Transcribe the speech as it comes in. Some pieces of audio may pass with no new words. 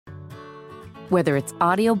Whether it's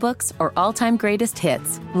audiobooks or all-time greatest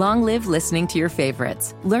hits, long live listening to your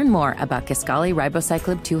favorites. Learn more about Kisqali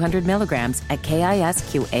Ribociclib 200 milligrams at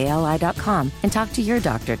KISQALI.com and talk to your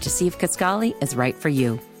doctor to see if Kisqali is right for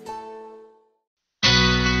you.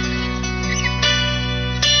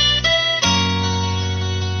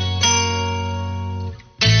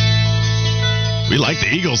 We like the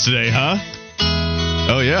Eagles today, huh?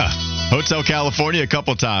 Oh, yeah. Hotel California a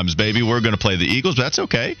couple times, baby. We're going to play the Eagles, but that's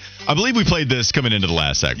okay. I believe we played this coming into the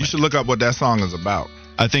last segment. You should look up what that song is about.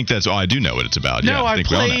 I think that's. Oh, I do know what it's about. No, yeah, I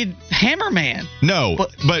played Hammerman. No,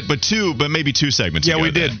 but maybe two segments. Yeah, ago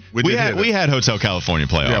we did. We had Hotel California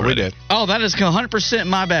play. Yeah, already. we did. Oh, that is 100%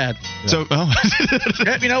 my bad. Yeah. So,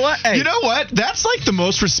 you know what? Hey. You know what? That's like the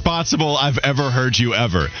most responsible I've ever heard you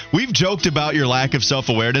ever. We've joked about your lack of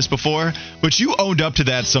self-awareness before, but you owned up to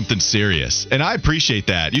that something serious, and I appreciate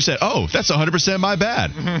that. You said, "Oh, that's 100% my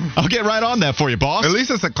bad." I'll get right on that for you, boss. At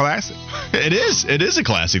least it's a classic. It is. It is a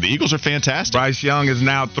classic. The Eagles are fantastic. Bryce Young is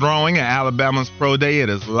now throwing at Alabama's Pro Day. It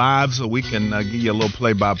is live, so we can give you a little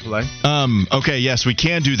play-by-play. Okay, yes, we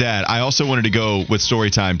can do that. I also wanted to go with story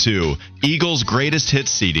time, too. Eagles' Greatest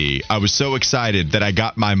Hits CD. I was so excited that I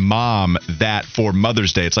got my mom that for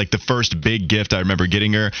Mother's Day. It's like the first big gift I remember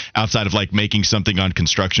getting her outside of like making something on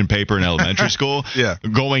construction paper in elementary school. Yeah.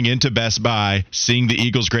 Going into Best Buy, seeing the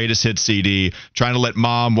Eagles' Greatest Hits CD, trying to let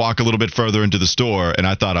mom walk a little bit further into the store, and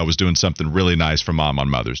I thought I was doing something really nice for mom on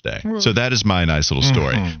Mother's Day. So that is my nice little story.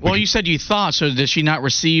 Well, you said you thought, so did she not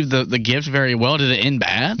receive the gift very well? Did it end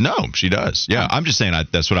bad? No, she does. Yeah, I'm just saying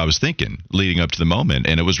that's what I was thinking leading up to the moment,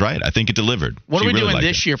 and it was right. I think it delivered. What are we really doing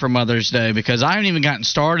this year for Mother's Day? Because I haven't even gotten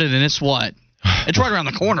started, and it's what? It's right around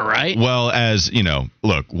the corner, right? Well, as you know,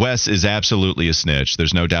 look, Wes is absolutely a snitch.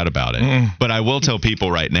 There's no doubt about it. But I will tell people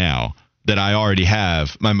right now that I already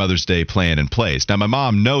have my Mother's Day plan in place. Now, my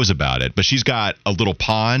mom knows about it, but she's got a little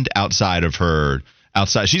pond outside.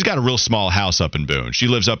 She's got a real small house up in Boone. She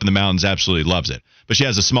lives up in the mountains, absolutely loves it. But she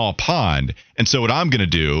has a small pond. And so what I'm going to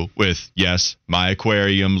do with, yes, my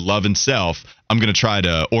aquarium, love and self, I'm going to try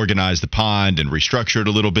to organize the pond and restructure it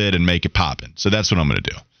a little bit and make it poppin'. So that's what I'm going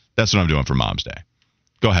to do. That's what I'm doing for Mom's Day.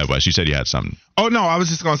 Go ahead, Wes. You said you had something. Oh, no, I was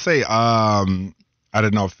just going to say, I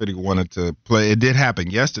didn't know if Fitty wanted to play. It did happen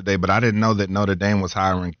yesterday, but I didn't know that Notre Dame was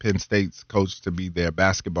hiring Penn State's coach to be their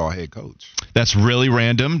basketball head coach. That's really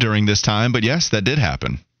random during this time, but yes, that did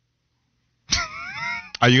happen.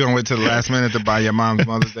 Are you going to wait till the last minute to buy your mom's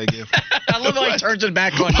Mother's Day gift? I love how he turns it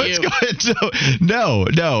back on you. No.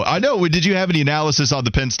 I know. Did you have any analysis on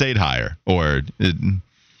the Penn State hire?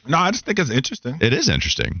 No, I just think it's interesting. It is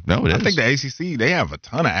interesting. No, it is. I think the ACC, they have a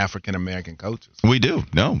ton of African-American coaches. We do.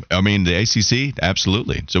 No, I mean, the ACC,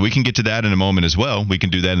 absolutely. So we can get to that in a moment as well. We can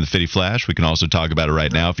do that in the Fitty Flash. We can also talk about it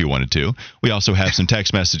right now if you wanted to. We also have some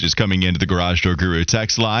text messages coming into the Garage Door Guru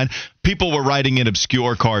text line. People were writing in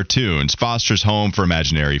obscure cartoons. Foster's Home for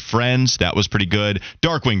Imaginary Friends. That was pretty good.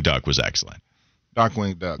 Darkwing Duck was excellent.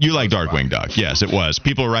 Darkwing Duck. You like Darkwing Duck. Yes, it was.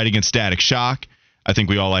 People were writing in Static Shock. I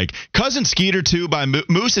think we all like Cousin Skeeter, too, by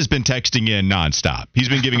Moose has been texting in nonstop. He's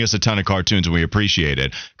been giving us a ton of cartoons, and we appreciate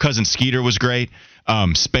it. Cousin Skeeter was great.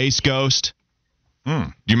 Space Ghost. Do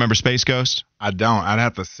you remember Space Ghost? I don't. I'd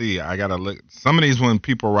have to see. I got to look. Some of these, when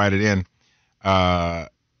people write it in, I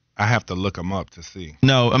have to look them up to see.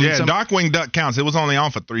 No, I mean, Darkwing Duck counts. It was only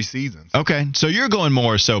on for 3 seasons. Okay, so you're going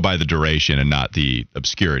more so by the duration and not the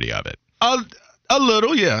obscurity of it. A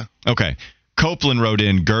little, yeah. Okay. Copeland wrote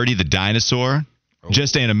in Gertie the Dinosaur.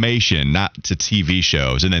 Just animation, not to TV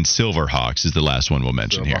shows. And then Silverhawks is the last one we'll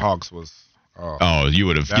mention here. Silverhawks was... you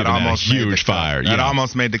would have given that a huge fire. That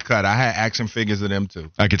almost made the cut. I had action figures of them,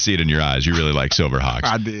 too. I could see it in your eyes. You really like Silverhawks.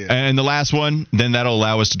 I did. And the last one, then that'll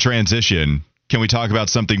allow us to transition. Can we talk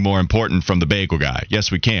about something more important from the bagel guy?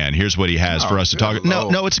 Yes, we can. Here's what he has for us to talk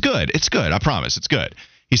about. No, it's good. It's good. I promise. It's good.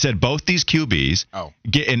 He said both these QBs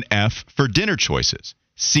get an F for dinner choices.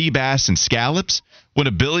 Sea bass and scallops. When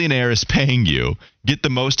a billionaire is paying you, get the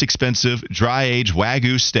most expensive dry-aged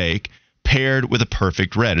Wagyu steak paired with a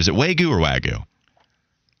perfect red. Is it Wagyu or Wagyu?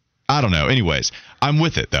 I don't know. Anyways, I'm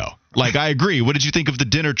with it, though. Like, I agree. What did you think of the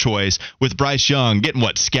dinner choice with Bryce Young getting,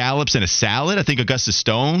 scallops and a salad? I think Augustus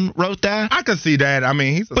Stone wrote that. I could see that. I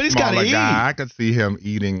mean, he's a smaller guy. I could see him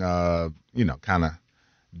eating, kind of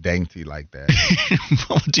dainty like that.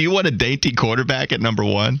 Do you want a dainty quarterback at number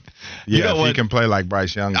one? Yeah, if he can play like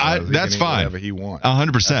Bryce Young does, that's fine. Whatever he wants.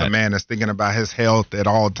 100%. A man that's thinking about his health at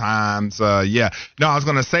all times. No, I was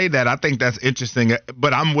going to say that. I think that's interesting,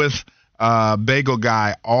 but I'm with Bagel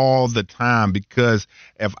Guy all the time, because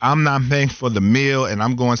if I'm not paying for the meal and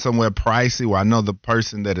I'm going somewhere pricey where I know the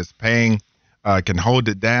person that is paying can hold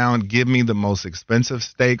it down, give me the most expensive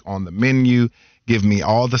steak on the menu. Give me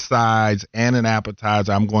all the sides and an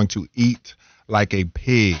appetizer. I'm going to eat like a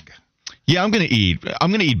pig. Yeah, I'm gonna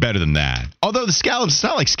eat better than that. Although the scallops, it's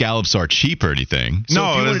not like scallops are cheap or anything. So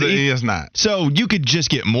no, it's not. So you could just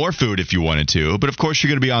get more food if you wanted to, but of course you're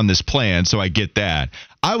gonna be on this plan, so I get that.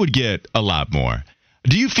 I would get a lot more.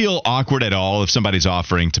 Do you feel awkward at all if somebody's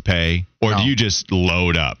offering to pay, or do you just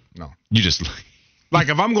load up? No, you just like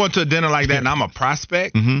if I'm going to a dinner like that and I'm a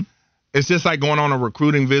prospect. Mm-hmm. It's just like going on a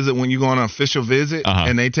recruiting visit when you go on an official visit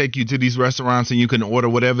and they take you to these restaurants and you can order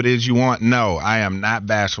whatever it is you want. No, I am not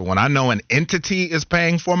bashful. When I know an entity is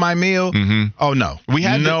paying for my meal, oh, no. We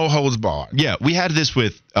had no holds barred. Yeah, we had this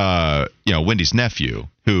with Wendy's nephew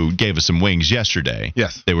who gave us some wings yesterday.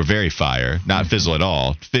 Yes. They were very fire, not fizzle at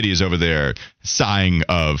all. Fiddy is over there sighing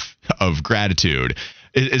of gratitude.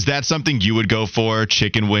 Is that something you would go for,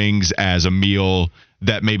 chicken wings as a meal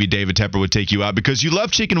that maybe David Tepper would take you out? Because you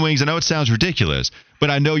love chicken wings. I know it sounds ridiculous, but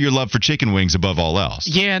I know your love for chicken wings above all else.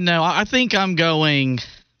 Yeah, no, I think I'm going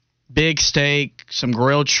big steak, some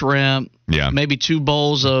grilled shrimp, maybe 2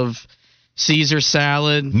 bowls of Caesar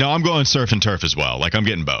salad. No, I'm going surf and turf as well. Like, I'm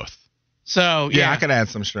getting both. So, yeah, I could add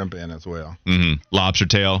some shrimp in as well. Lobster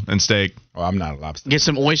tail and steak. Oh, I'm not a lobster. Get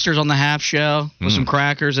some oysters on the half shell with some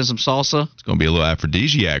crackers and some salsa. It's going to be a little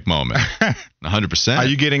aphrodisiac moment. 100%. Are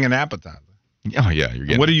you getting an appetizer? Oh, yeah, you're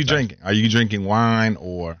getting. What are you drinking? Are you drinking wine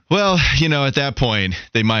or? Well, at that point,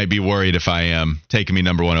 they might be worried if I am taking me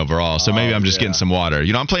number 1 overall. So maybe I'm just getting some water.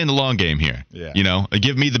 I'm playing the long game here. Yeah.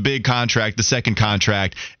 Give me the big contract, the second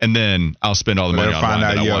contract, and then I'll spend all the money on wine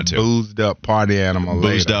that I want to. Boozed up party animal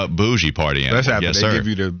later. Boozed up, bougie party animal. That's after they give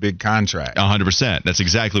you the big contract. 100%. That's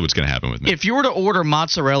exactly what's going to happen with me. If you were to order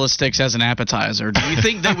mozzarella sticks as an appetizer, do you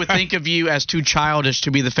think they would think of you as too childish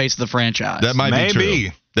to be the face of the franchise? That might be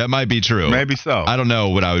true. That might be true. Maybe so. I don't know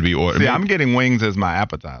what I would be ordering. See, I'm getting wings as my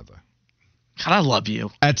appetizer. God, I love you.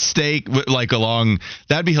 At steak,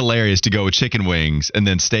 that'd be hilarious to go with chicken wings and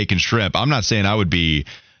then steak and shrimp. I'm not saying I would be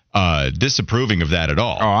disapproving of that at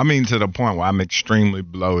all. Oh, I mean to the point where I'm extremely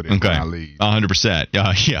bloated when I leave. 100%.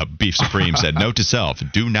 Yeah, Beef Supreme said, note to self,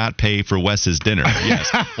 do not pay for Wes's dinner. Yes,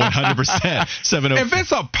 100%. If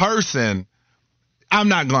it's a person, I'm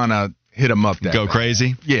not going to hit them up that Go bad.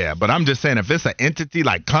 Crazy? Yeah, but I'm just saying if it's an entity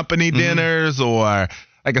like company dinners or,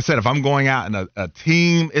 like I said, if I'm going out and a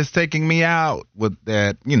team is taking me out with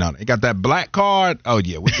that, they got that black card, oh,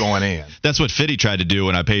 yeah, we're going in. That's what Fiddy tried to do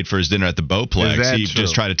when I paid for his dinner at the Bowplex. He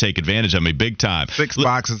just tried to take advantage of me big time. 6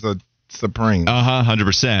 boxes of Supreme.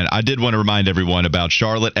 100%. I did want to remind everyone about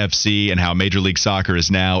Charlotte FC and how Major League Soccer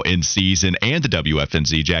is now in season, and the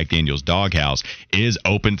WFNZ Jack Daniels Doghouse is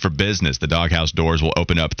open for business. The Doghouse doors will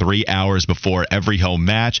open up 3 hours before every home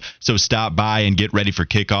match, so stop by and get ready for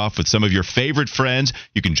kickoff with some of your favorite friends.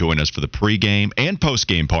 You can join us for the pregame and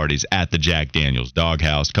postgame parties at the Jack Daniels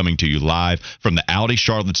Doghouse, coming to you live from the Audi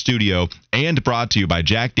Charlotte studio and brought to you by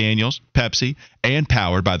Jack Daniels, Pepsi, and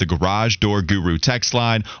powered by the Garage Door Guru text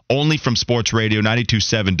line, only from Sports Radio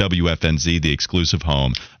 92.7 WFNZ, the exclusive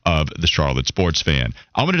home of the Charlotte sports fan.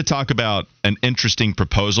 I wanted to talk about an interesting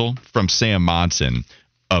proposal from Sam Monson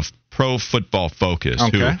of Pro Football Focus,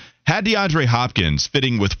 who had DeAndre Hopkins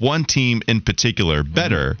fitting with one team in particular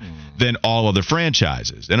better than all other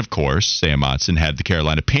franchises. And, of course, Sam Monson had the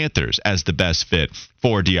Carolina Panthers as the best fit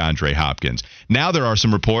for DeAndre Hopkins. Now there are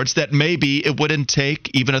some reports that maybe it wouldn't take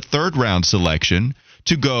even a third-round selection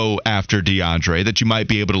to go after DeAndre, that you might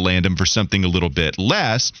be able to land him for something a little bit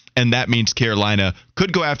less, and that means Carolina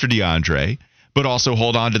could go after DeAndre, but also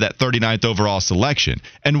hold on to that 39th overall selection.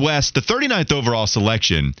 And Wes, the 39th overall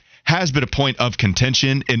selection has been a point of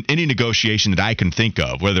contention in any negotiation that I can think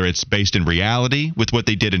of, whether it's based in reality with what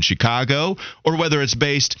they did in Chicago or whether it's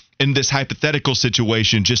based in this hypothetical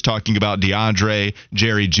situation, just talking about DeAndre,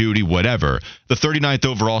 Jerry Jeudy, whatever. The 39th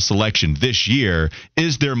overall selection this year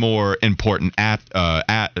is their more important asset.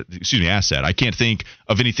 I can't think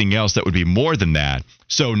of anything else that would be more than that.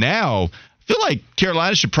 So now I feel like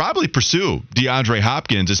Carolina should probably pursue DeAndre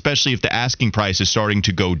Hopkins, especially if the asking price is starting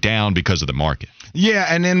to go down because of the market. Yeah,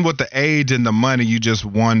 and then with the age and the money, you just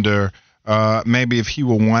wonder maybe if he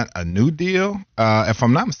will want a new deal. If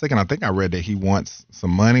I'm not mistaken, I think I read that he wants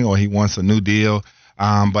some money or he wants a new deal.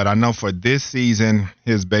 But I know for this season,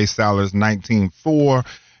 his base salary is $19.4,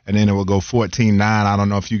 and then it will go $14.9. I don't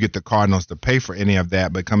know if you get the Cardinals to pay for any of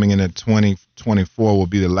that, but coming in at 2024 will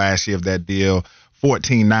be the last year of that deal.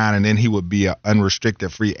 $14.9, and then he would be an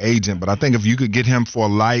unrestricted free agent. But I think if you could get him for a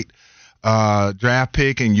light draft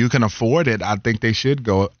pick and you can afford it, I think they should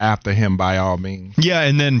go after him by all means. Yeah,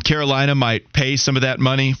 and then Carolina might pay some of that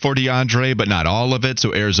money for DeAndre, but not all of it,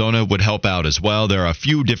 so Arizona would help out as well. There are a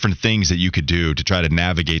few different things that you could do to try to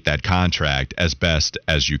navigate that contract as best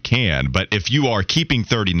as you can. But if you are keeping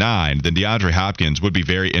 39, then DeAndre Hopkins would be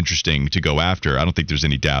very interesting to go after. I don't think there's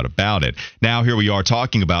any doubt about it. Now here we are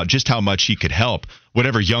talking about just how much he could help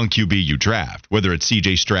whatever young QB you draft, whether it's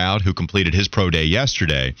C.J. Stroud, who completed his pro day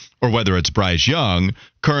yesterday, or whether it's Bryce Young,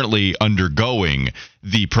 currently undergoing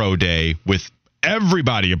the pro day with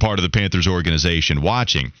everybody a part of the Panthers organization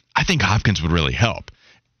watching. I think Hopkins would really help,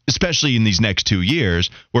 especially in these next 2 years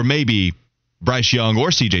where maybe Bryce Young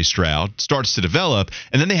or C.J. Stroud starts to develop,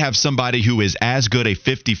 and then they have somebody who is as good a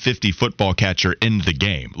 50-50 football catcher in the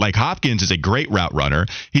game. Like Hopkins is a great route runner.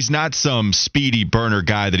 He's not some speedy burner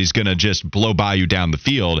guy that he's going to just blow by you down the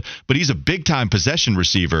field, but he's a big-time possession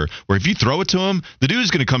receiver where if you throw it to him, the dude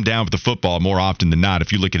is going to come down with the football more often than not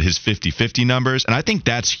if you look at his 50-50 numbers, and I think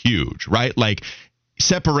that's huge, right? Like,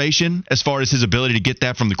 separation as far as his ability to get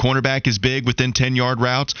that from the cornerback is big within 10-yard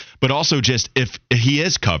routes, but also just if he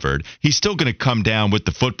is covered, he's still going to come down with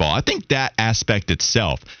the football. I think that aspect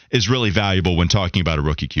itself is really valuable when talking about a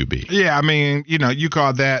rookie QB. Yeah, I mean, you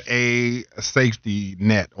call that a safety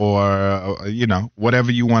net or,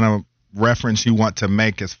 whatever you want to reference you want to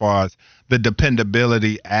make as far as the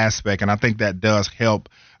dependability aspect, and I think that does help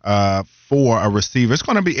for a receiver. It's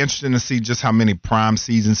going to be interesting to see just how many prime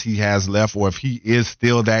seasons he has left, or if he is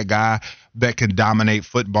still that guy that can dominate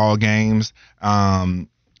football games. And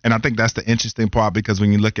I think that's the interesting part, because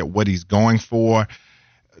when you look at what he's going for,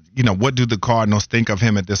 what do the Cardinals think of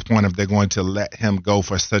him at this point if they're going to let him go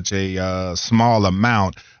for such a small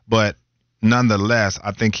amount? But nonetheless,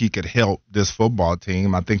 I think he could help this football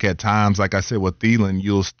team. I think at times, like I said, with Thielen,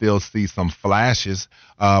 you'll still see some flashes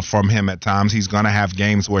from him at times. He's going to have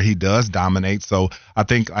games where he does dominate. So I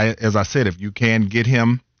think, as I said, if you can get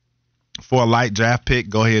him for a light draft pick,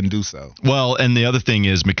 go ahead and do so. Well, and the other thing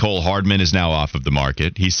is Mecole Hardman is now off of the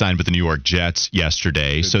market. He signed with the New York Jets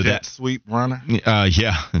yesterday. The jet sweep runner?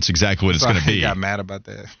 Yeah, that's exactly what it's going to be. He got mad about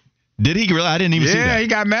that. Did he really? I didn't even see that. Yeah, he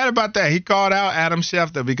got mad about that. He called out Adam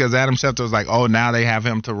Schefter because Adam Schefter was like, oh, now they have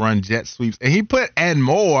him to run jet sweeps. And he put and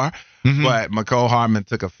more, but Mecole Hardman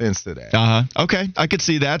took offense to that. Okay, I could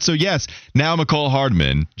see that. So, yes, now Mecole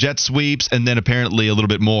Hardman, jet sweeps, and then apparently a little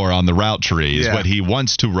bit more on the route tree is what he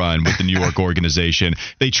wants to run with the New York organization.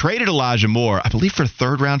 They traded Elijah Moore, I believe, for a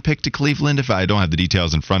third-round pick to Cleveland, if I don't have the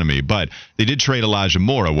details in front of me. But they did trade Elijah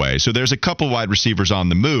Moore away. So there's a couple wide receivers on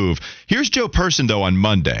the move. Here's Joe Person, though, on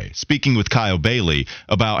Monday, speaking with Kyle Bailey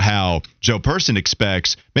about how Joe Person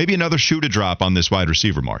expects maybe another shoe to drop on this wide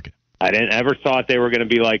receiver market. I didn't ever thought they were going to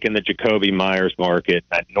be like in the Jacoby Myers market,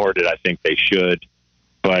 nor did I think they should.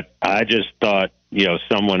 But I just thought,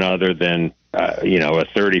 someone other than, a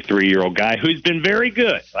 33-year-old guy who's been very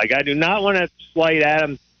good. Like, I do not want to slight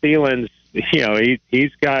Adam Thielen's,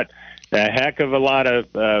 he's got a heck of a lot of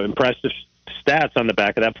impressive stats on the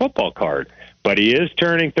back of that football card. But he is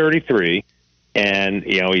turning 33, and,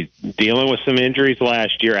 he's dealing with some injuries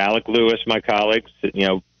last year. Alec Lewis, my colleague,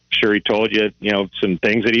 sure he told you, some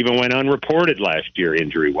things that even went unreported last year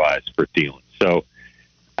injury-wise for Thielen. So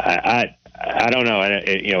I don't know.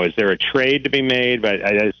 Is there a trade to be made? But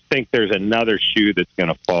I just think there's another shoe that's going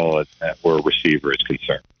to fall where a receiver is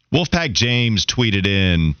concerned. Wolfpack James texted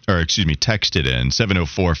in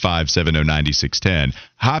 704-570-9610.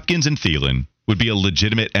 Hopkins and Thielen would be a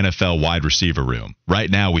legitimate NFL wide receiver room.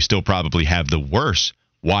 Right now, we still probably have the worst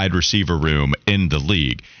wide receiver room in the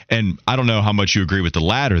league. And I don't know how much you agree with the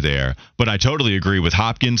latter there, but I totally agree with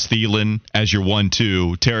Hopkins, Thielen as your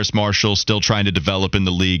 1-2, Terrace Marshall still trying to develop in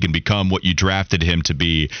the league and become what you drafted him to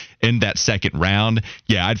be in that second round.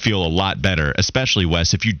 Yeah, I'd feel a lot better, especially,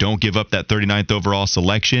 Wes, if you don't give up that 39th overall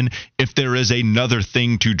selection. If there is another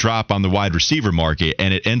thing to drop on the wide receiver market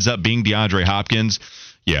and it ends up being DeAndre Hopkins,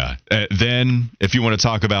 yeah, then if you want to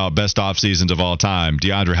talk about best off seasons of all time,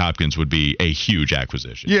 DeAndre Hopkins would be a huge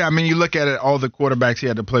acquisition. Yeah, I mean, you look at it, all the quarterbacks he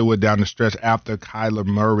had to play with down the stretch after Kyler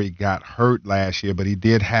Murray got hurt last year, but he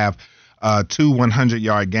did have 2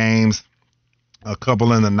 100-yard games, a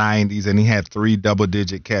couple in the 90s, and he had 3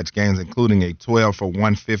 double-digit catch games, including a 12 for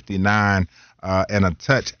 159 and a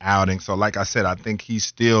touch outing. So like I said, I think he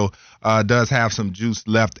still does have some juice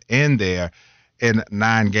left in there. In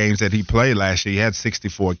 9 games that he played last year, he had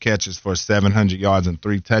 64 catches for 700 yards and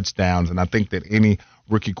 3 touchdowns. And I think that any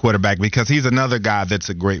rookie quarterback, because he's another guy that's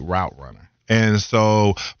a great route runner. And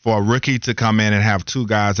so for a rookie to come in and have two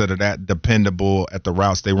guys that are that dependable at the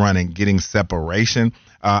routes they run and getting separation,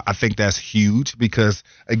 I think that's huge because,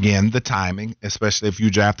 again, the timing, especially if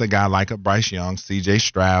you draft a guy like a Bryce Young, C.J.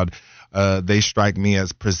 Stroud, they strike me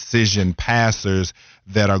as precision passers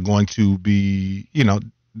that are going to be,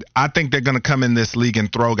 I think they're going to come in this league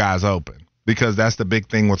and throw guys open. Because that's the big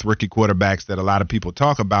thing with rookie quarterbacks that a lot of people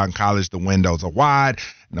talk about in college. The windows are wide.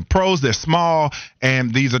 In the pros, they're small.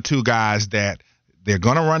 And these are two guys that they're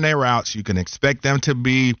going to run their routes. You can expect them to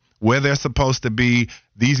be where they're supposed to be.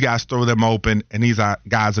 These guys throw them open, and these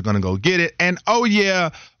guys are going to go get it. And,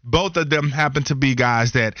 both of them happen to be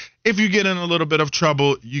guys that if you get in a little bit of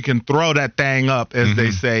trouble, you can throw that thing up, as they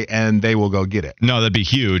say, and they will go get it. No, that'd be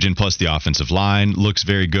huge. And plus the offensive line looks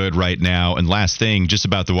very good right now. And last thing, just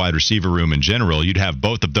about the wide receiver room in general, you'd have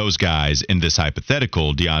both of those guys in this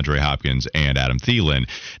hypothetical, DeAndre Hopkins and Adam Thielen.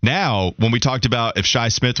 Now, when we talked about if Shi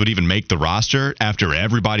Smith would even make the roster after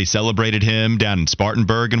everybody celebrated him down in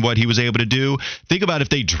Spartanburg and what he was able to do, think about if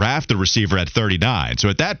they draft the receiver at 39. So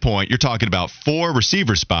at that point, you're talking about 4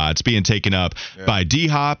 receiver spots being taken up by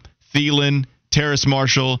D-Hop, Thielen, Terrace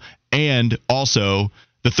Marshall, and also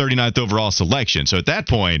the 39th overall selection. So at that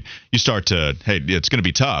point, you start to, hey, it's going to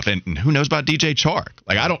be tough. And who knows about DJ Chark?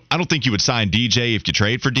 Like, I don't think you would sign DJ if you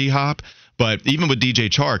trade for D-Hop. But even with DJ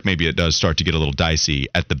Chark, maybe it does start to get a little dicey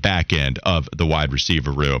at the back end of the wide receiver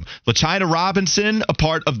room. LaChina Robinson, a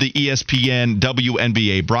part of the ESPN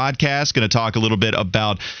WNBA broadcast, going to talk a little bit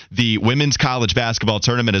about the women's college basketball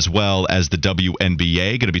tournament as well as the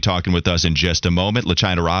WNBA. Going to be talking with us in just a moment.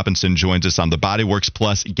 LaChina Robinson joins us on the Bodyworks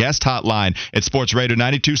Plus guest hotline at Sports Radio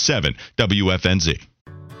 92.7 WFNZ.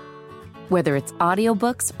 Whether it's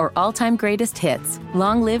audiobooks or all-time greatest hits,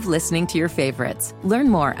 long live listening to your favorites. Learn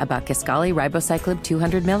more about Kisqali Ribociclib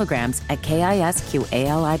 200 milligrams at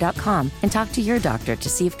KISQALI.com and talk to your doctor to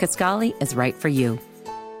see if Kisqali is right for you.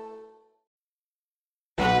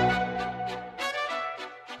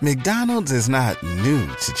 McDonald's is not new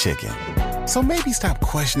to chicken. So maybe stop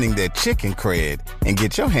questioning their chicken cred and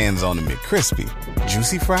get your hands on the McCrispy.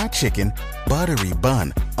 Juicy fried chicken, buttery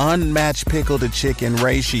bun, unmatched pickle-to-chicken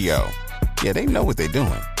ratio. Yeah, they know what they're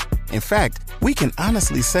doing. In fact, we can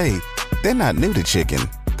honestly say they're not new to chicken.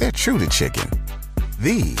 They're true to chicken.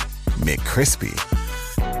 The McCrispy.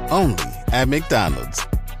 Only at McDonald's.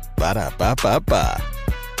 Ba-da-ba-ba-ba.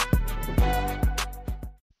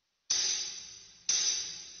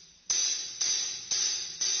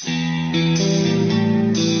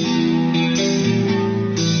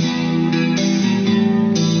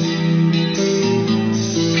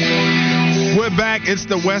 Back. It's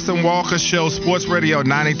the Wes and Walker Show, Sports Radio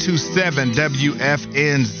 92.7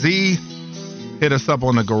 WFNZ. Hit us up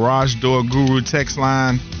on the Garage Door Guru text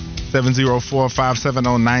line,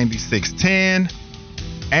 704-570-9610.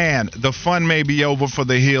 And the fun may be over for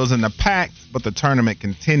the Heels and the Pack, but the tournament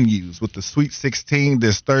continues with the Sweet 16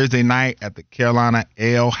 this Thursday night at the Carolina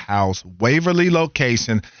Ale House Waverly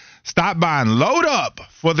location. Stop by and load up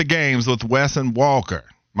for the games with Wes and Walker.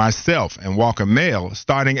 Myself and Walker Mail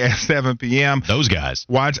starting at 7 p.m. Those guys.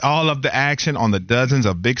 Watch all of the action on the dozens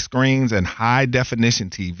of big screens and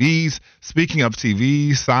high-definition TVs. Speaking of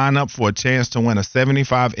TVs, sign up for a chance to win a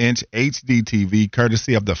 75-inch HD TV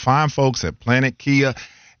courtesy of the fine folks at Planet Kia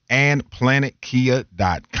and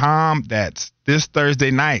PlanetKia.com. That's this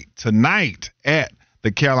Thursday night, tonight at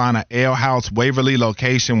the Carolina Ale House Waverly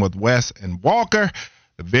location with Wes and Walker.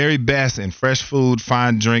 The very best in fresh food,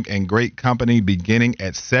 fine drink, and great company beginning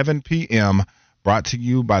at 7 p.m. Brought to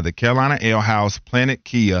you by the Carolina Ale House, Planet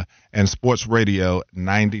Kia, and Sports Radio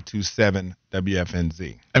 92.7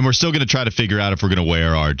 WFNZ. And we're still going to try to figure out if we're going to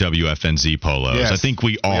wear our WFNZ polos. Yes, I think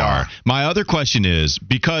we are. My other question is,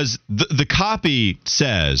 because the copy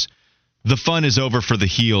says the fun is over for the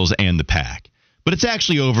Heels and the Pack, but it's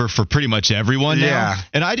actually over for pretty much everyone now.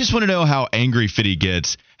 And I just want to know how angry Fitty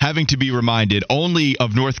gets having to be reminded only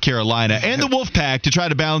of North Carolina and the Wolfpack to try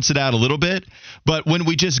to balance it out a little bit. But when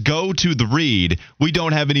we just go to the read, we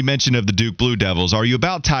don't have any mention of the Duke Blue Devils. Are you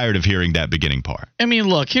about tired of hearing that beginning part? I mean,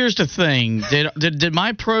 look, here's the thing. Did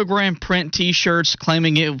my program print T-shirts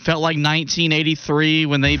claiming it felt like 1983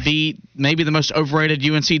 when they beat maybe the most overrated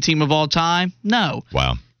UNC team of all time? No.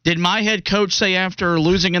 Wow. Did my head coach say after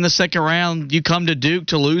losing in the second round, you come to Duke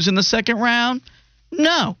to lose in the second round?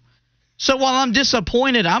 No. So while I'm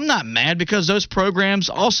disappointed, I'm not mad because those programs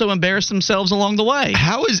also embarrassed themselves along the way.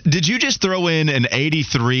 Did you just throw in an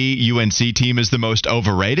 83 UNC team as the most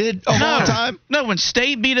overrated of all time? No, when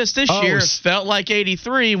State beat us this year, it felt like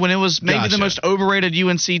 83 when it was maybe the most overrated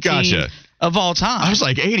UNC team of all time. I was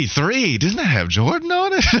like, 83? Doesn't that have Jordan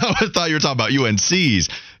on it? No, I thought you were talking about UNC's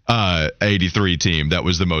 '83 team that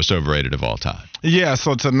was the most overrated of all time. Yeah,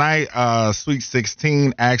 so tonight, Sweet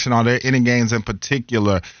 16 action. Are there any games in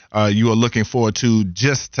particular you are looking forward to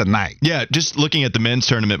just tonight? Yeah, just looking at the men's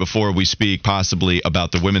tournament before we speak possibly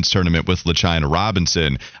about the women's tournament with LaChina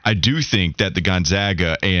Robinson, I do think that the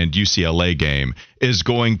Gonzaga and UCLA game is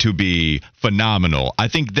going to be phenomenal. I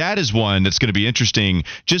think that is one that's going to be interesting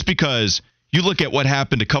just because you look at what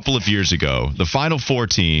happened a couple of years ago, the Final Four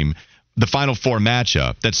team, the Final Four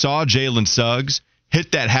matchup that saw Jalen Suggs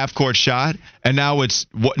hit that half-court shot, and now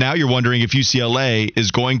you're wondering if UCLA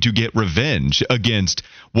is going to get revenge against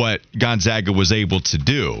what Gonzaga was able to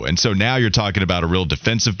do. And so now you're talking about a real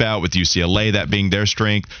defensive bout with UCLA, that being their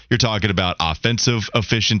strength. You're talking about offensive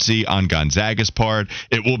efficiency on Gonzaga's part.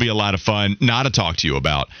 It will be a lot of fun to talk to you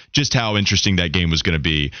about just how interesting that game was going to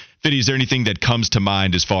be. Fiddy, is there anything that comes to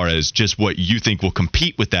mind as far as just what you think will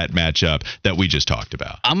compete with that matchup that we just talked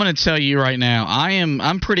about? I'm going to tell you right now,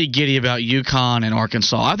 I'm pretty giddy about UConn and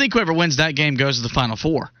Arkansas. I think whoever wins that game goes to the Final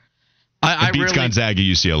Four. It beats Gonzaga,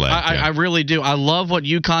 UCLA. I really do. I love what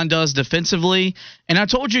UConn does defensively. And I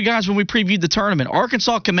told you guys when we previewed the tournament,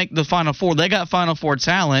 Arkansas can make the Final Four. They got Final Four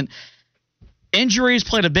talent. Injuries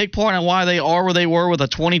played a big part in why they are where they were with a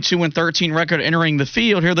 22-13 record entering the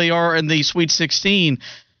field. Here they are in the Sweet 16.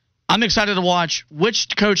 I'm excited to watch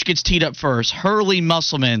which coach gets teed up first. Hurley,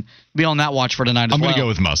 Musselman, be on that watch for tonight as well. I'm going to go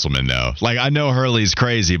with Musselman, though. I know Hurley's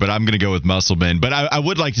crazy, but I'm going to go with Musselman. But I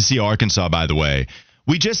would like to see Arkansas, by the way.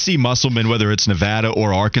 We just see Musselman, whether it's Nevada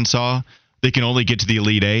or Arkansas. They can only get to the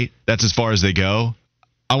Elite Eight. That's as far as they go.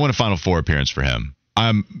 I want a Final Four appearance for him.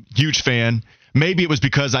 I'm a huge fan. Maybe it was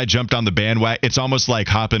because I jumped on the bandwagon. It's almost like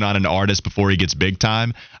hopping on an artist before he gets big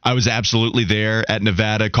time. I was absolutely there at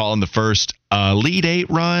Nevada calling the first Elite 8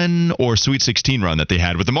 run or Sweet 16 run that they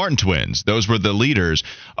had with the Martin twins. Those were the leaders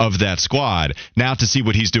of that squad. Now to see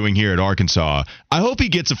what he's doing here at Arkansas, I hope he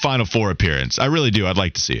gets a Final Four appearance. I really do. I'd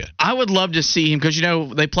like to see it. I would love to see him because,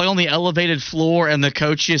 they play on the elevated floor and the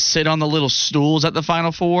coaches sit on the little stools at the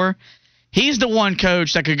Final Four. He's the one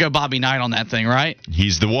coach that could go Bobby Knight on that thing, right?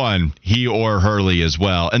 He's the one. He or Hurley as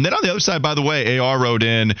well. And then on the other side, by the way, AR wrote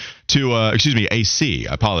in to, AC.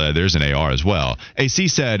 I apologize. There's an AR as well. AC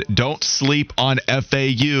said, don't sleep on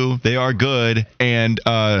FAU. They are good. And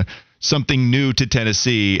something new to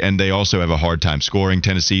Tennessee, and they also have a hard time scoring.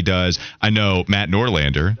 Tennessee does. I know Matt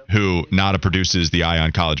Norlander, who Nada produces the Eye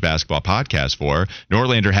on College Basketball podcast for.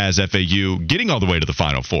 Norlander has FAU getting all the way to the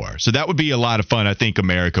Final Four. So that would be a lot of fun. I think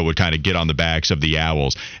America would kind of get on the backs of the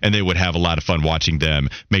Owls, and they would have a lot of fun watching them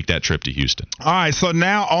make that trip to Houston. All right, so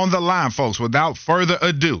now on the line, folks, without further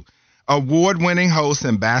ado, award-winning host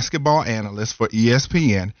and basketball analyst for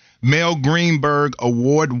ESPN, Mel Greenberg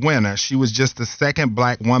Award winner. She was just the second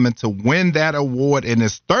black woman to win that award in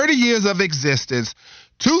its 30 years of existence.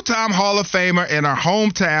 Two-time Hall of Famer in her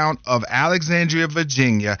hometown of Alexandria,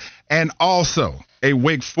 Virginia, and also a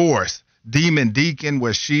Wake Forest Demon Deacon,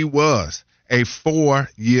 where she was a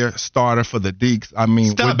 4-year starter for the Deeks. I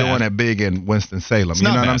mean, we're doing it big in Winston-Salem. You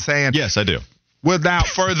know what I'm saying? Yes, I do. Without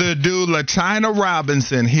further ado, LaChina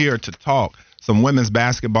Robinson here to talk some women's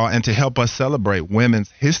basketball and to help us celebrate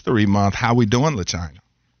Women's History Month. How we doing, LaChina?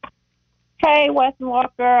 Hey, Weston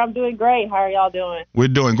Walker. I'm doing great. How are y'all doing? We're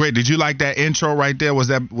doing great. Did you like that intro right there? Was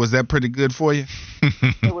that pretty good for you?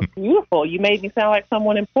 It was beautiful. You made me sound like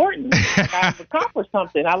someone important. I've accomplished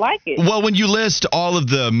something. I like it. Well, when you list all of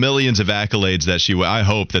the millions of accolades that I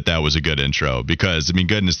hope that was a good intro because, I mean,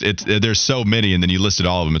 goodness, there's so many, and then you listed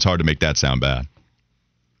all of them. It's hard to make that sound bad.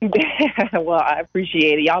 Well, I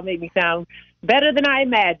appreciate it. Y'all made me sound better than I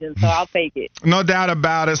imagined, so I'll take it. No doubt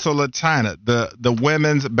about it. So, LaChina, the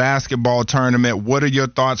women's basketball tournament, what are your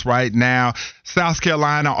thoughts right now? South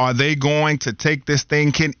Carolina, are they going to take this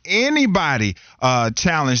thing? Can anybody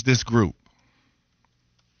challenge this group?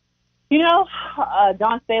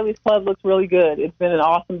 Don Staley's club looks really good. It's been an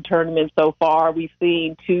awesome tournament so far. We've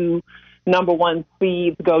seen 2 number 1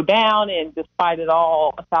 seeds go down, and despite it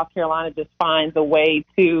all, South Carolina just finds a way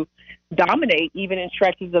to dominate, even in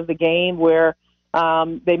stretches of the game where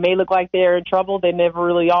they may look like they're in trouble. They never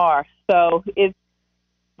really are. So it's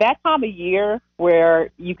that time of year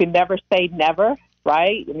where you can never say never,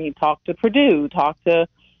 right? I mean, talk to Purdue, talk to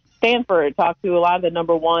Stanford, talk to a lot of the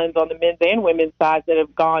number 1s on the men's and women's side that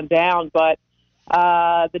have gone down. But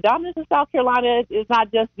the dominance of South Carolina is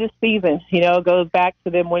not just this season. It goes back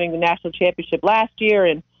to them winning the national championship last year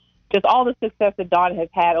and just all the success that Dawn has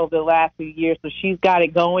had over the last few years. So she's got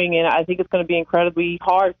it going, and I think it's going to be incredibly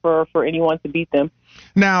hard for anyone to beat them.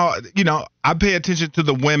 Now, I pay attention to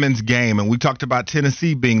the women's game, and we talked about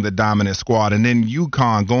Tennessee being the dominant squad, and then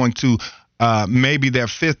UConn going to maybe their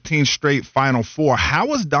 15th straight Final Four. How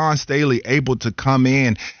was Dawn Staley able to come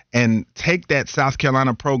in and take that South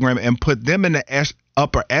Carolina program and put them in the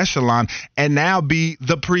upper echelon and now be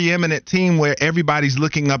the preeminent team where everybody's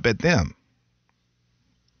looking up at them?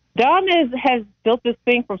 Dawn has built this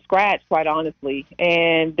thing from scratch, quite honestly.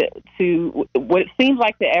 And to what it seems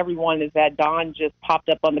like to everyone is that Dawn just popped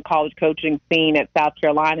up on the college coaching scene at South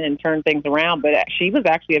Carolina and turned things around. But she was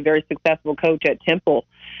actually a very successful coach at Temple.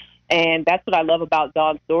 And that's what I love about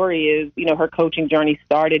Dawn's story is, her coaching journey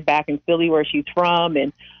started back in Philly where she's from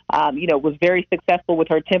and, was very successful with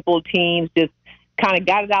her Temple teams, just kind of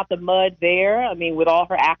got it out the mud there. I mean, with all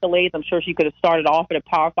her accolades, I'm sure she could have started off at a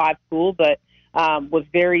Power 5 school, but was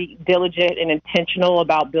very diligent and intentional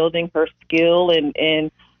about building her skill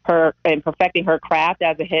and perfecting her craft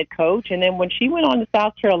as a head coach. And then when she went on to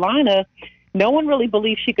South Carolina, no one really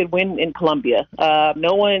believed she could win in Columbia.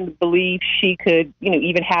 No one believed she could,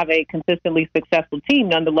 even have a consistently successful team,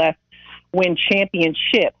 nonetheless, win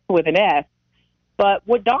championships with an S. But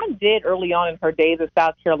what Dawn did early on in her days at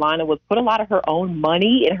South Carolina was put a lot of her own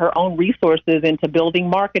money and her own resources into building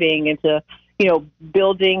marketing, into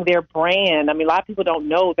building their brand. I mean, a lot of people don't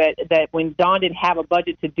know that when Dawn didn't have a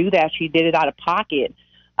budget to do that, she did it out of pocket.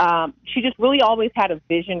 She just really always had a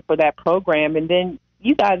vision for that program. And then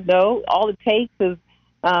you guys know all it takes is,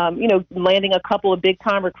 landing a couple of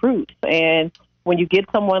big-time recruits. And when you get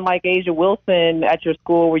someone like Asia Wilson at your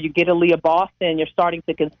school, where you get Aaliyah Boston, you're starting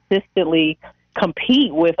to consistently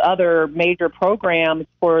compete with other major programs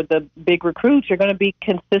for the big recruits. You're going to be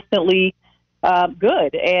consistently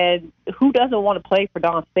good. And who doesn't want to play for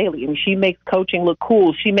Dawn Staley? I mean, she makes coaching look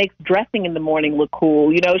cool. She makes dressing in the morning look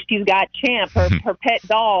cool. She's got Champ, her pet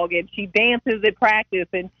dog, and she dances at practice,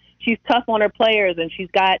 and she's tough on her players, and she's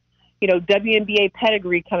got, WNBA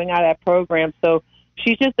pedigree coming out of that program. So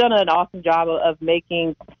she's just done an awesome job of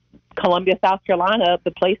making Columbia, South Carolina,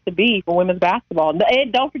 the place to be for women's basketball.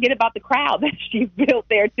 And don't forget about the crowd that she's built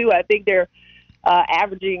there, too. I think they're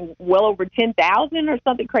averaging well over 10,000 or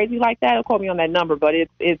something crazy like that. Don't quote me on that number, but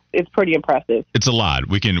it's pretty impressive. It's a lot.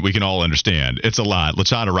 We can all understand. It's a lot.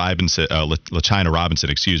 LaChina Robinson,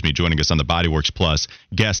 joining us on the Bodyworks Plus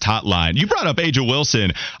guest hotline. You brought up Asia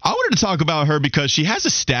Wilson. I wanted to talk about her because she has a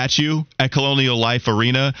statue at Colonial Life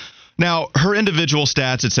Arena. Now, her individual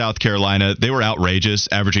stats at South Carolina, they were outrageous,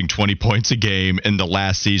 averaging 20 points a game in the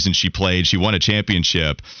last season she played. She won a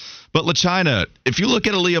championship. But LaChina, if you look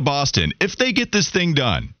at Aaliyah Boston, if they get this thing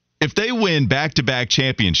done, if they win back-to-back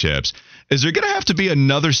championships, is there going to have to be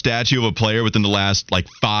another statue of a player within the last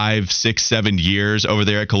 5, 6, 7 years over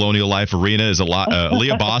there at Colonial Life Arena? Is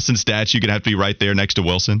Aaliyah Boston's statue going to have to be right there next to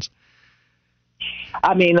Wilson's?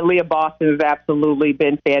 I mean, Aaliyah Boston has absolutely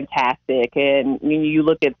been fantastic. And when you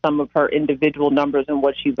look at some of her individual numbers and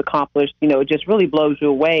what she's accomplished, it just really blows you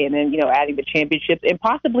away. And then, adding the championships and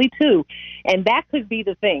possibly 2. And that could be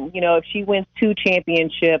the thing. If she wins 2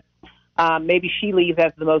 championships, maybe she leaves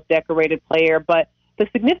as the most decorated player. But the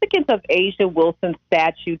significance of Asia Wilson's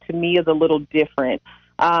statue to me is a little different.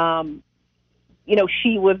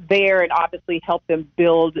 She was there and obviously helped them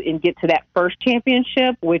build and get to that first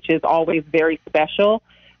championship, which is always very special.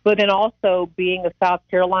 But then also being a South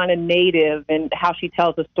Carolina native and how she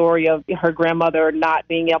tells the story of her grandmother not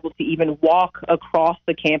being able to even walk across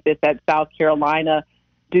the campus at South Carolina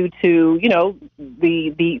due to,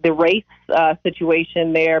 the race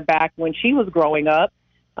situation there back when she was growing up.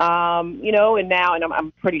 And now, and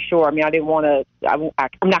I'm pretty sure, I mean,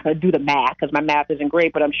 I'm not going to do the math because my math isn't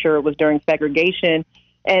great, but I'm sure it was during segregation.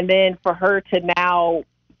 And then for her to now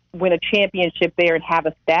win a championship there and have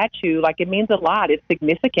a statue, it means a lot. It's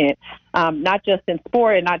significant, not just in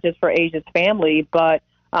sport and not just for Asia's family, but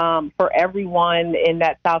for everyone in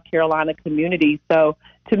that South Carolina community. So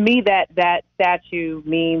to me, that statue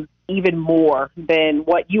means even more than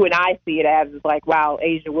what you and I see it as. Is wow,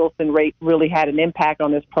 Asia Wilson really had an impact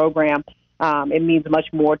on this program. It means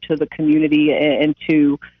much more to the community and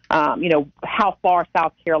to, how far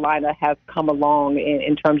South Carolina has come along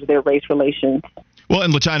in terms of their race relations. Well,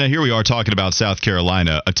 and LaChina, here we are talking about South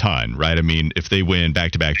Carolina a ton, right? I mean, if they win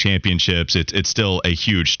back-to-back championships, it's still a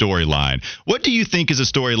huge storyline. What do you think is a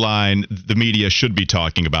storyline the media should be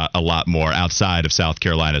talking about a lot more outside of South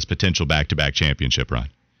Carolina's potential back-to-back championship run?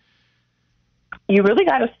 You really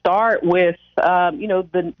got to start with,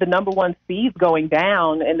 the number 1 seeds going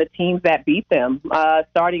down and the teams that beat them,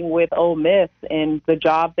 starting with Ole Miss and the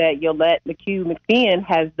job that Yolette McKeon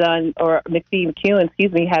has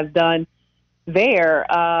done there.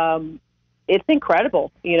 It's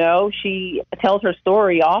incredible. She tells her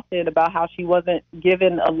story often about how she wasn't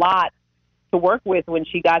given a lot to work with when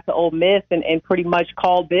she got to Ole Miss and pretty much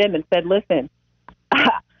called them and said, listen,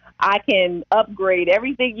 I can upgrade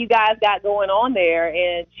everything you guys got going on there.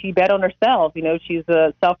 And she bet on herself. You know, she's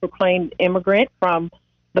a self-proclaimed immigrant from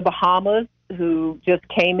the Bahamas who just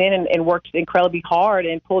came in and worked incredibly hard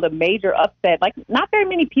and pulled a major upset. Like, not very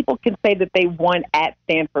many people can say that they won at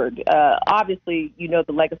Stanford. Obviously, you know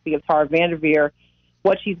the legacy of Tara Vanderveer,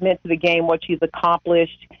 what she's meant to the game, what she's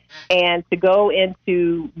accomplished, and to go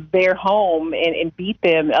into their home and beat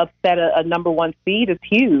them, upset a number one seed is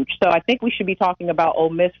huge. So I think we should be talking about Ole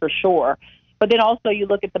Miss for sure. But then also you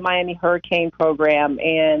look at the Miami Hurricane program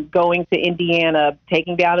and going to Indiana,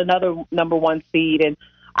 taking down another number one seed. And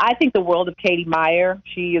I think the world of Katie Meyer.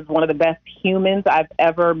 She is one of the best humans I've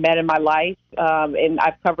ever met in my life, and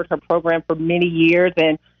I've covered her program for many years,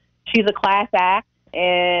 and she's a class act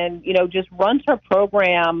and, you know, just runs her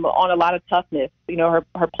program on a lot of toughness. You know,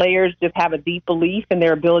 her players just have a deep belief in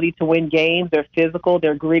their ability to win games. They're physical.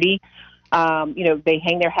 They're gritty. You know, they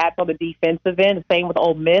hang their hats on the defensive end. The same with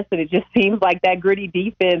Ole Miss, and it just seems like that gritty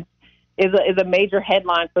defense is a major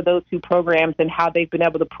headline for those two programs and how they've been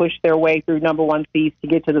able to push their way through number one seeds to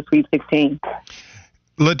get to the Sweet 16.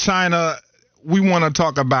 LaChina, we want to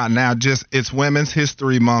talk about now just it's Women's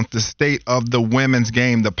History Month, the state of the women's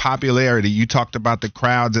game, the popularity. You talked about the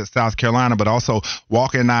crowds at South Carolina, but also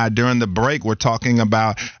Walker and I during the break were talking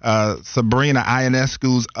about Sabrina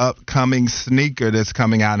Ionescu's upcoming sneaker that's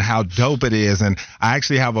coming out and how dope it is. And I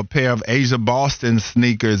actually have a pair of Asia Boston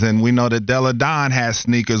sneakers, and we know that Della Don has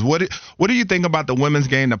sneakers. What do you think about the women's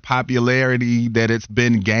game, the popularity that it's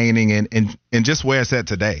been gaining, and just where it's at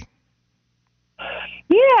today?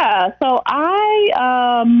 Yeah, so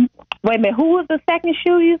wait a minute, who was the second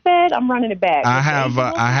shoe you said? I'm running it back. I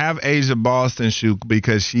have Asia Boston shoe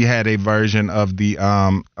because she had a version of the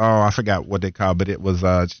I forgot what they call, but it was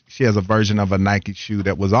she has a version of a Nike shoe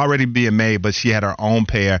that was already being made, but she had her own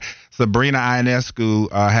pair. Sabrina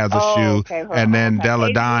Ionescu has a shoe, okay, and then Della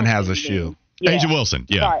Asia Don Wilson, has a shoe. Yeah. Asia Wilson,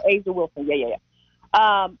 yeah. Sorry, Asia Wilson, yeah.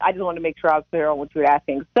 I just wanted to make sure I was clear on what you were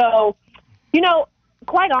asking. So, you know,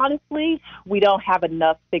 quite honestly, we don't have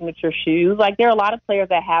enough signature shoes. Like, there are a lot of players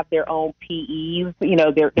that have their own PEs, you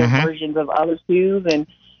know, their versions of other shoes,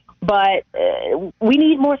 but we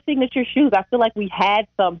need more signature shoes. I feel like we had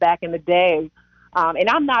some back in the day. And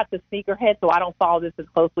I'm not the sneakerhead, so I don't follow this as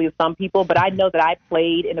closely as some people, but I know that I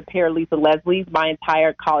played in a pair of Lisa Leslie's my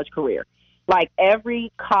entire college career. Like,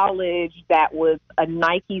 every college that was a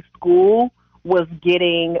Nike school was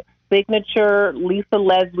getting signature Lisa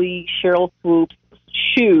Leslie, Cheryl Swoops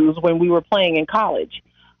shoes when we were playing in college.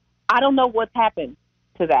 I don't know what's happened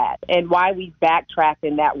to that and why we backtracked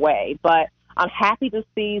in that way, but I'm happy to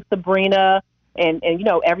see Sabrina and you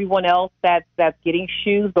know, everyone else that's getting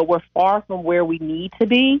shoes, but we're far from where we need to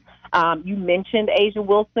be. You mentioned Asia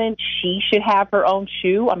Wilson. She should have her own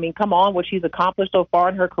shoe. I mean, come on, what she's accomplished so far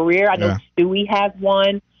in her career. I know Stewie has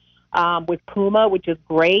one with Puma, which is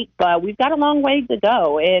great, but we've got a long way to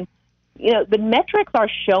go. And you know, the metrics are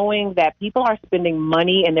showing that people are spending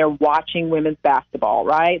money and they're watching women's basketball,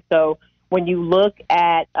 right? So when you look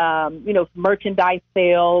at, you know, merchandise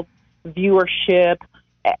sales, viewership,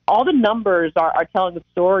 all the numbers are telling the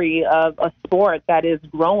story of a sport that is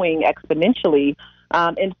growing exponentially.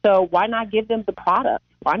 And so why not give them the product?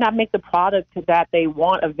 Why not make the product that they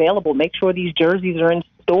want available? Make sure these jerseys are in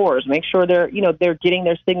stores. Make sure they're getting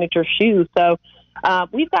their signature shoes. So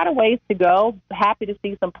we've got a ways to go. Happy to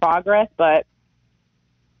see some progress, but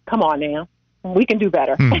come on now. We can do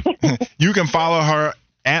better. You can follow her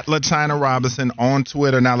at LaChina Robinson on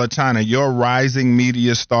Twitter. Now, LaChina, your Rising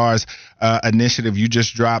Media Stars initiative, you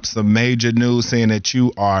just dropped some major news saying that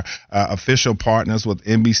you are official partners with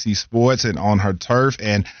NBC Sports and On Her Turf.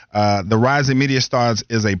 And the Rising Media Stars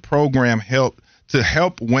is a program to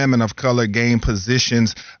help women of color gain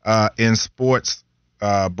positions in sports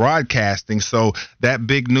broadcasting. So that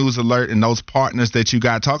big news alert and those partners that you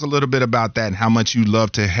got, talk a little bit about that and how much you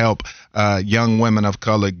love to help young women of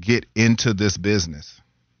color get into this business.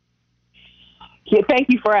 Yeah, thank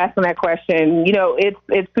you for asking that question. You know,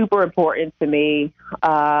 it's super important to me,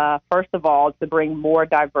 first of all, to bring more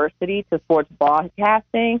diversity to sports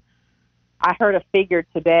broadcasting. I heard a figure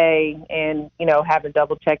today, and, you know, haven't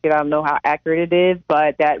double-checked it. I don't know how accurate it is,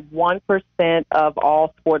 but that 1% of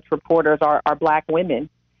all sports reporters are black women.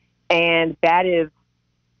 And that is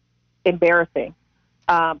embarrassing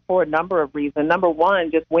for a number of reasons. Number one,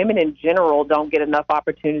 just women in general don't get enough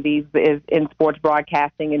opportunities in sports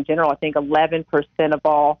broadcasting in general. I think 11% of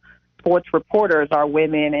all sports reporters are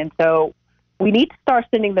women. And so we need to start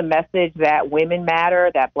sending the message that women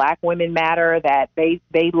matter, that black women matter, that they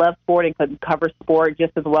love sport and can cover sport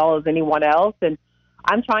just as well as anyone else. And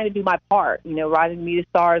I'm trying to do my part. You know, Rising Media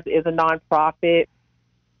Stars is a nonprofit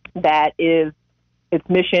that is its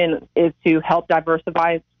mission is to help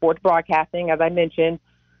diversify sports broadcasting, as I mentioned,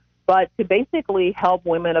 but to basically help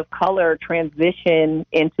women of color transition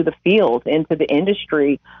into the field, into the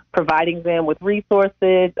industry, providing them with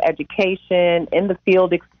resources, education, in the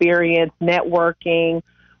field experience, networking,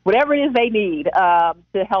 whatever it is they need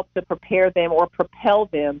to help to prepare them or propel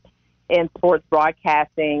them in sports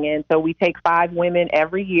broadcasting. And so we take 5 women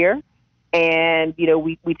every year, and,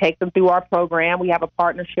 we take them through our program. We have a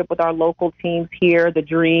partnership with our local teams here, the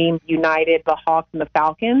Dream, United, the Hawks, and the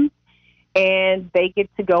Falcons. And they get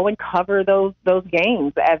to go and cover those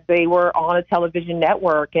games as they were on a television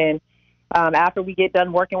network. And after we get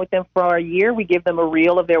done working with them for a year, we give them a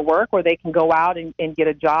reel of their work where they can go out and get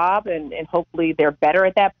a job, and hopefully they're better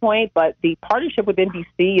at that point. But the partnership with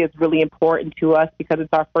NBC is really important to us because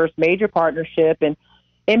it's our first major partnership. And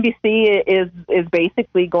NBC is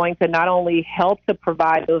basically going to not only help to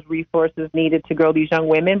provide those resources needed to grow these young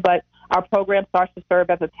women, but our program starts to serve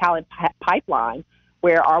as a talent pipeline,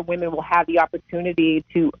 where our women will have the opportunity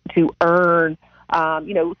to earn,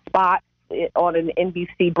 spots on an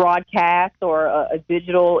NBC broadcast or a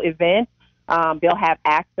digital event. They'll have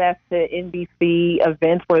access to NBC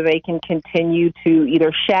events where they can continue to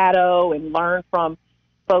either shadow and learn from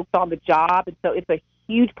folks on the job. And so it's a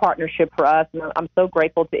huge partnership for us, and I'm so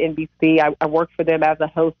grateful to NBC. I worked for them as a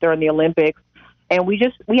host during the Olympics. And we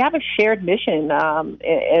have a shared mission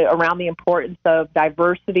around the importance of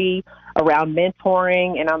diversity, around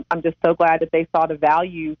mentoring, and I'm just so glad that they saw the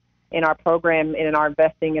value in our program and in our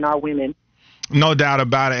investing in our women. No doubt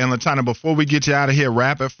about it. And LaChina, before we get you out of here,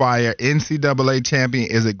 rapid fire, NCAA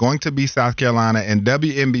champion, is it going to be South Carolina? And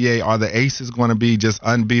WNBA, are the Aces going to be just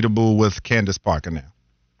unbeatable with Candace Parker now?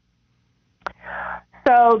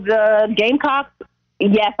 So the Gamecocks,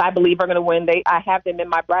 yes, I believe are going to win. I have them in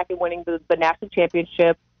my bracket winning the national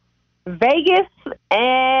championship. Vegas,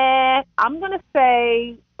 and I'm going to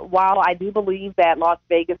say, while I do believe that Las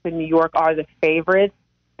Vegas and New York are the favorites,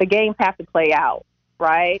 the games have to play out,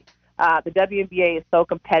 right? The WNBA is so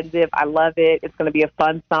competitive. I love it. It's going to be a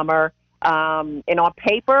fun summer. And on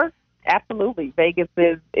paper, absolutely, Vegas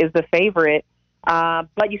is the favorite.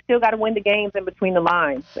 But you still got to win the games in between the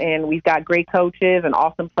lines. And we've got great coaches and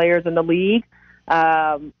awesome players in the league.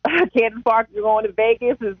 Candace Parker going to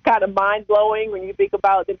Vegas is kind of mind-blowing when you think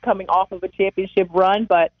about them coming off of a championship run.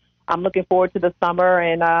 But I'm looking forward to the summer,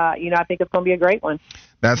 and, I think it's going to be a great one.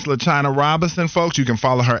 That's LaChina Robinson, folks. You can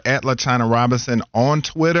follow her at LaChina Robinson on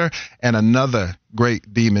Twitter. And another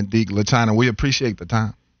great Demon Deek. LaChina, we appreciate the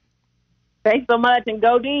time. Thanks so much, and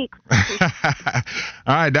go Deek. All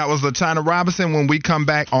right, that was LaChina Robinson. When we come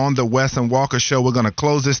back on the Wes and Walker Show, we're going to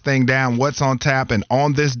close this thing down. What's on tap? And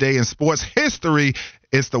on this day in sports history,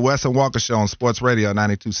 it's the Wes and Walker Show on Sports Radio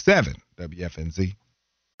 92.7 WFNZ.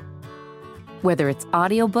 Whether it's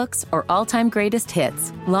audiobooks or all-time greatest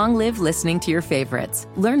hits, long live listening to your favorites.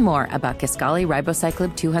 Learn more about Kisqali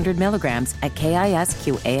Ribociclib 200 milligrams at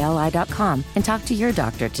KISQALI.com and talk to your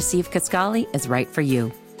doctor to see if Kisqali is right for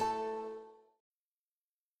you.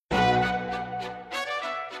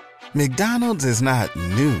 McDonald's is not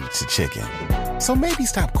new to chicken. So maybe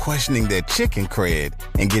stop questioning their chicken cred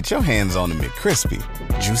and get your hands on the McCrispy.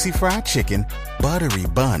 Juicy fried chicken, buttery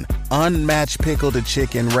bun, unmatched pickle to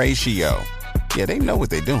chicken ratio. Yeah, they know what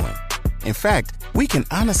they're doing. In fact, we can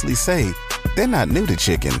honestly say they're not new to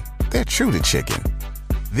chicken. They're true to chicken.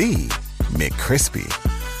 The McCrispy.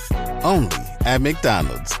 Only at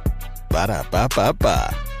McDonald's.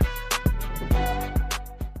 Ba-da-ba-ba-ba.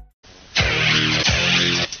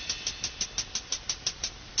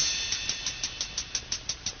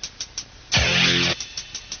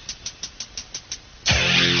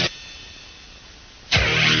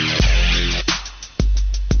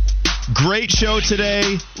 Great show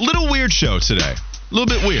today. Little weird show today. A little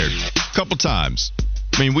bit weird. A couple times.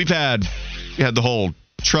 I mean, we had the whole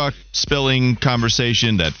truck spilling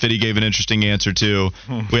conversation that Fitty gave an interesting answer to.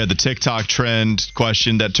 We had the TikTok trend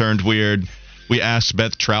question that turned weird. We asked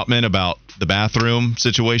Beth Troutman about the bathroom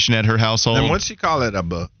situation at her household. And what'd she call it? A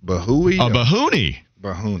bahooey? A bahoonie.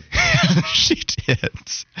 Bahoonie. She did.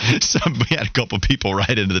 We had a couple people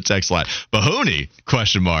write into the text line. Bahoonie?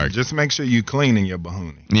 Question mark. Just make sure you clean in your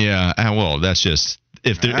bahoonie. Yeah. Well, that's just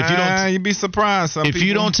if you don't. You'd be surprised.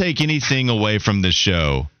 You don't take anything away from this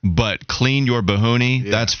show, but clean your bahoonie,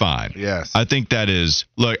 that's fine. Yes. I think that is.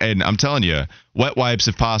 Look, and I'm telling you, wet wipes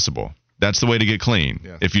if possible. That's the way to get clean.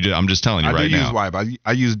 Yes. If you do, I'm just telling you right now. I use wipe.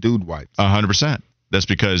 I use dude wipes. 100%. That's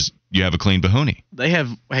because you have a clean bahoonie.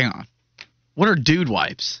 Hang on. What are dude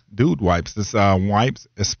wipes? Dude wipes. It's wipes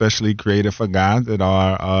especially created for guys that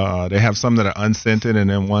are they have some that are unscented and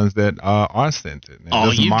then ones that are scented.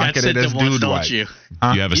 And you've got scented ones, don't you?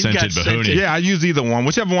 You have a scented Bahuni. Yeah, I use either one,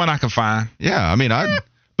 whichever one I can find. Yeah, I mean,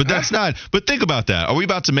 but that's not. But think about that. Are we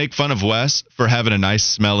about to make fun of Wes for having a nice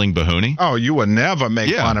smelling Bahuni? Oh, you would never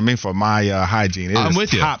make fun of me for my hygiene. I'm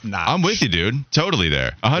with you. Top notch. I'm with you, dude. Totally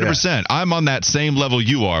there. 100%. Yeah. I'm on that same level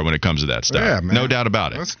you are when it comes to that stuff. Yeah, man. No doubt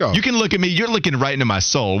about it. Let's go. You can look at me. You're looking right into my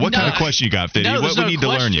soul. What kind of question you got, Fiddy? What we need to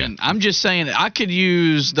learn you? I'm just saying I could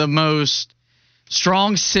use the most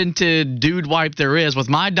strong scented dude wipe there is. With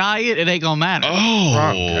my diet, it ain't gonna matter.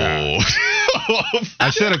 Oh. I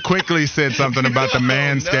should have quickly said something about the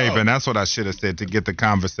manscaping. No. That's what I should have said to get the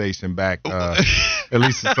conversation back. At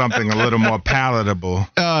least it's something a little more palatable.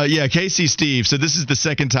 Yeah, Casey Steve. So this is the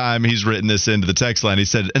second time he's written this into the text line. He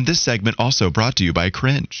said, and this segment also brought to you by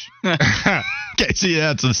Cringe. Casey,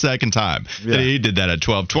 that's the second time. Yeah. He did that at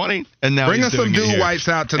 12:20, and now bring he's us some dude wipes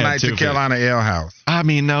out tonight to Carolina Ale House. I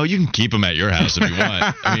mean, no, you can keep them at your house if you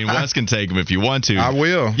want. I mean, Wes can take them if you want to. I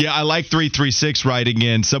will. Yeah, I like 336 writing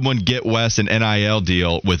in. Someone get Wes an NIL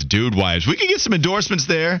deal with Dude Wipes. We can get some endorsements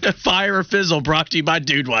there. Fire or Fizzle brought to you by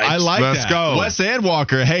Dude Wipes. I like Let's go. Wes and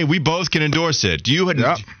Walker, hey, we both can endorse it. Do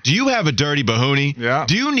you have a dirty Bahuni? Yeah.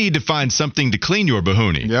 Do you need to find something to clean your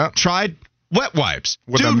Bahuni? Yeah. Try wet wipes.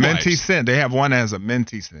 With Dude a minty wipes. scent. They have one that has a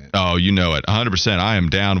minty scent. Oh, you know it. 100%. I am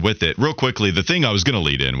down with it. Real quickly, the thing I was going to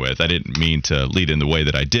lead in with, I didn't mean to lead in the way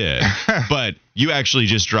that I did, but you actually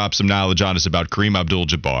just dropped some knowledge on us about Kareem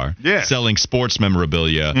Abdul-Jabbar selling sports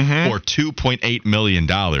memorabilia for $2.8 million,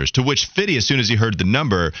 to which Fiddy, as soon as he heard the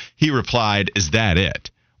number, he replied, is that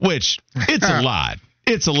it? Which, it's a lot.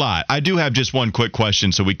 It's a lot. I do have just one quick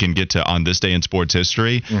question so we can get to on this day in sports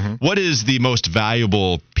history. What is the most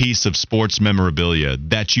valuable piece of sports memorabilia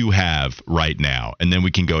that you have right now? And then we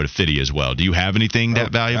can go to Fiddy as well. Do you have anything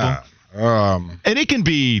that valuable? And it can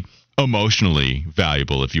be emotionally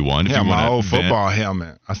valuable if you want. Yeah, my old football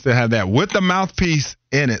helmet. I still have that with the mouthpiece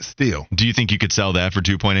in it still. Do you think you could sell that for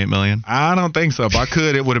 $2.8 million? I don't think so. If I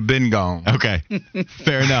could, it would have been gone. Okay.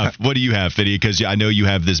 Fair enough. What do you have, Fiddy? Because I know you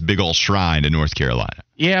have this big old shrine in North Carolina.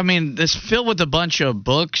 Yeah, I mean, it's filled with a bunch of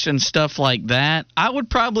books and stuff like that. I would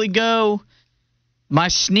probably go my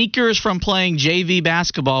sneakers from playing JV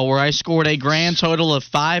basketball where I scored a grand total of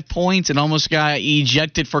 5 points and almost got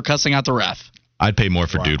ejected for cussing out the ref. I'd pay more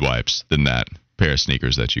for Dude Wipes than that pair of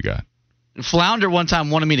sneakers that you got. Flounder one time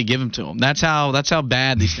wanted me to give them to him. That's how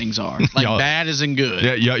bad these things are. Like bad isn't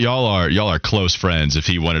good. Yeah, y'all are close friends. If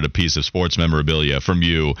he wanted a piece of sports memorabilia from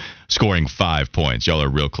you, scoring 5 points, y'all are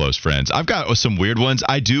real close friends. I've got some weird ones.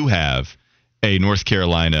 I do have a North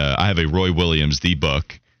Carolina. I have a Roy Williams the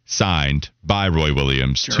book signed by Roy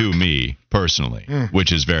Williams to me personally,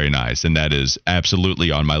 which is very nice, and that is absolutely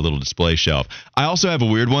on my little display shelf. I also have a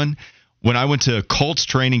weird one. When I went to Colts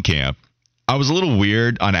training camp, I was a little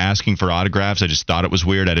weird on asking for autographs. I just thought it was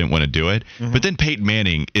weird. I didn't want to do it. But then Peyton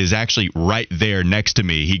Manning is actually right there next to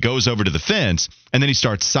me. He goes over to the fence, and then he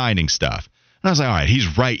starts signing stuff. And I was like, all right,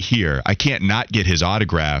 he's right here. I can't not get his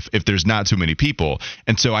autograph if there's not too many people.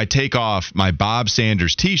 And so I take off my Bob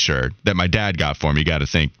Sanders T-shirt that my dad got for me. You got to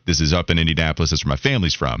think this is up in Indianapolis. That's where my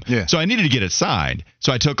family's from. Yeah. So I needed to get it signed.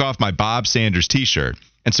 So I took off my Bob Sanders T-shirt,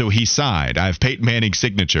 and so he signed. I have Peyton Manning's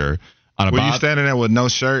signature on a Were you standing there with no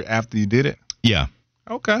shirt after you did it? Yeah.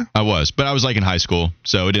 Okay. I was. But I was like in high school,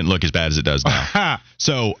 so it didn't look as bad as it does now.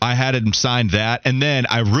 So I had him sign that, and then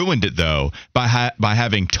I ruined it, though, by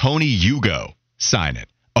having Tony Hugo sign it,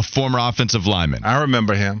 a former offensive lineman. I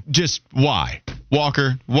remember him. Just why?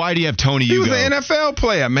 Walker, why do you have Tony Hugo? He was an NFL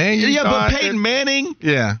player, man. But Peyton Manning?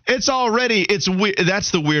 Yeah. It's weird.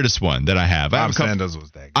 That's the weirdest one that I have. Bob Sanders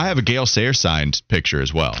was that. I have a Gale Sayers signed picture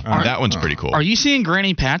as well. That one's pretty cool. Are you seeing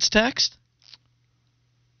Granny Pat's text?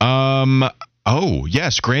 Oh,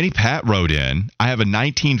 yes. Granny Pat wrote in. I have a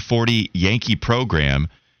 1940 Yankee program.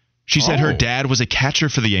 She said her dad was a catcher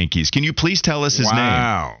for the Yankees. Can you please tell us his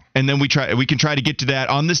name? And then we can try to get to that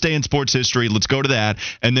on this day in sports history. Let's go to that.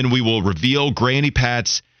 And then we will reveal Granny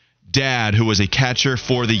Pat's dad, who was a catcher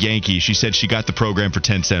for the Yankees. She said she got the program for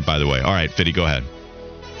 10 cents, by the way. All right, Fiddy, go ahead.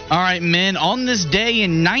 All right, men. On this day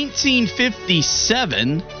in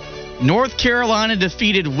 1957, North Carolina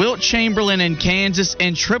defeated Wilt Chamberlain in Kansas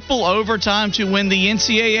in triple overtime to win the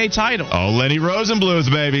NCAA title. Oh, Lenny Rosenbluth,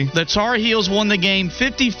 baby. The Tar Heels won the game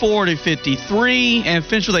 54-53 and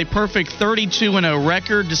finished with a perfect 32-0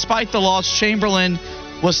 record. Despite the loss, Chamberlain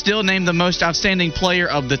was still named the most outstanding player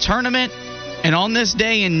of the tournament. And on this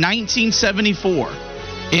day in 1974,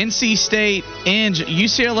 NC State ends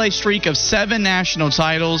UCLA streak of 7 national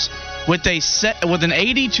titles with an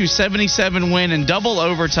 80-77 win in double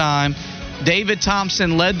overtime David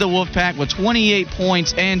Thompson led the Wolfpack with 28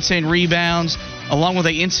 points and 10 rebounds, along with a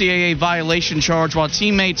NCAA violation charge, while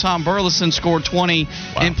teammate Tom Burleson scored 20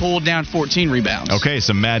 and pulled down 14 rebounds. Okay,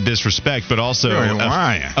 some mad disrespect, but also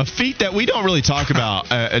a feat that we don't really talk about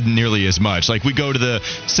nearly as much. Like, we go to the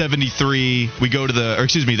 73,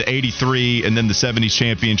 the 83, and then the 70s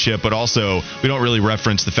championship, but also we don't really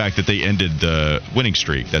reference the fact that they ended the winning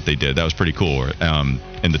streak that they did. That was pretty cool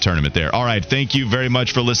in the tournament there. All right, thank you very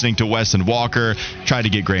much for listening to Wes and Walker. Tried to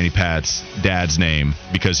get Granny Pat's dad's name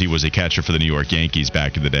because he was a catcher for the New York Yankees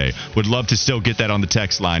back in the day. Would love to still get that on the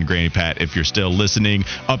text line, Granny Pat, if you're still listening.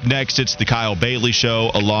 Up next, it's the Kyle Bailey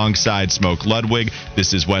Show alongside Smoke Ludwig.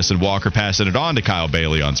 This is Wes and Walker passing it on to Kyle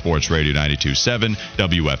Bailey on Sports Radio 92.7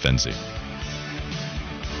 WFNZ.